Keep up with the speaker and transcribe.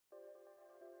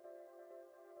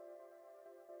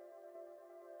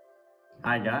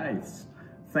Hi guys,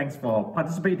 thanks for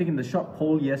participating in the short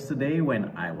poll yesterday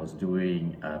when I was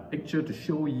doing a picture to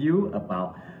show you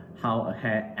about how a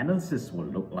hair analysis will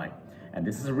look like. And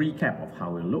this is a recap of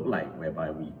how it will look like, whereby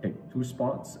we take two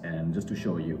spots and just to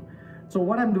show you. So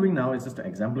what I'm doing now is just to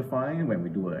exemplify when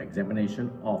we do an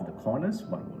examination of the corners,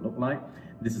 what it will look like.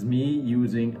 This is me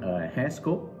using a hair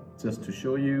scope just to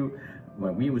show you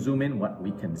when we zoom in what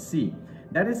we can see.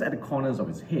 That is at the corners of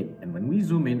his head, and when we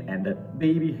zoom in and the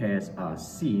baby hairs are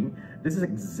seen, this is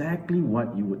exactly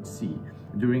what you would see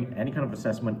during any kind of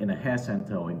assessment in a hair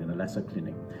center or in a lesser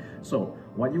clinic. So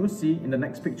what you will see in the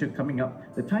next picture coming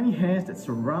up, the tiny hairs that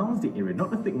surrounds the area,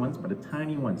 not the thick ones but the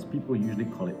tiny ones, people usually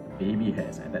call it baby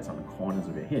hairs, and that's on the corners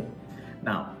of your head.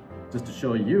 Now just to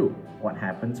show you what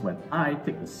happens when I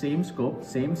take the same scope,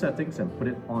 same settings, and put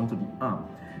it onto the arm,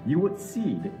 you would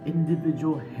see the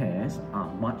individual hairs are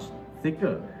much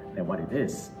thicker than what it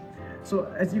is. So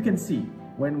as you can see,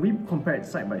 when we compare it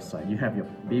side by side, you have your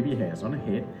baby hairs on the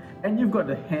head and you've got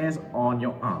the hairs on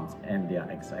your arms, and they are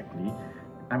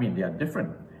they are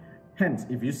different. Hence,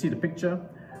 if you see the picture,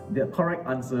 the correct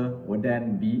answer would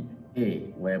then be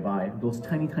A, whereby those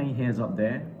tiny hairs up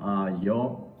there are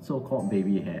your so-called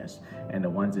baby hairs, and the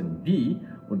ones in B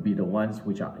would be the ones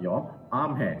which are your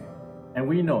arm hair. And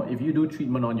we know if you do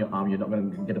treatment on your arm, you're not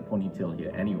going to get a ponytail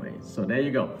here anyway. So there you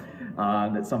go.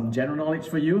 That's some general knowledge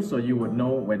for you, so you would know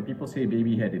when people say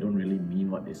baby hair, they don't really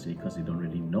mean what they say because they don't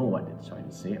really know what they're trying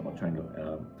to say or trying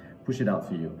to push it out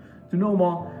for you. To know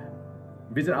more,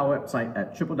 visit our website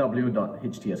at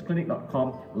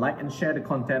www.htsclinic.com. Like and share the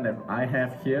content that I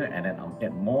have here, and then I'll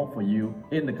get more for you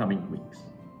in the coming weeks.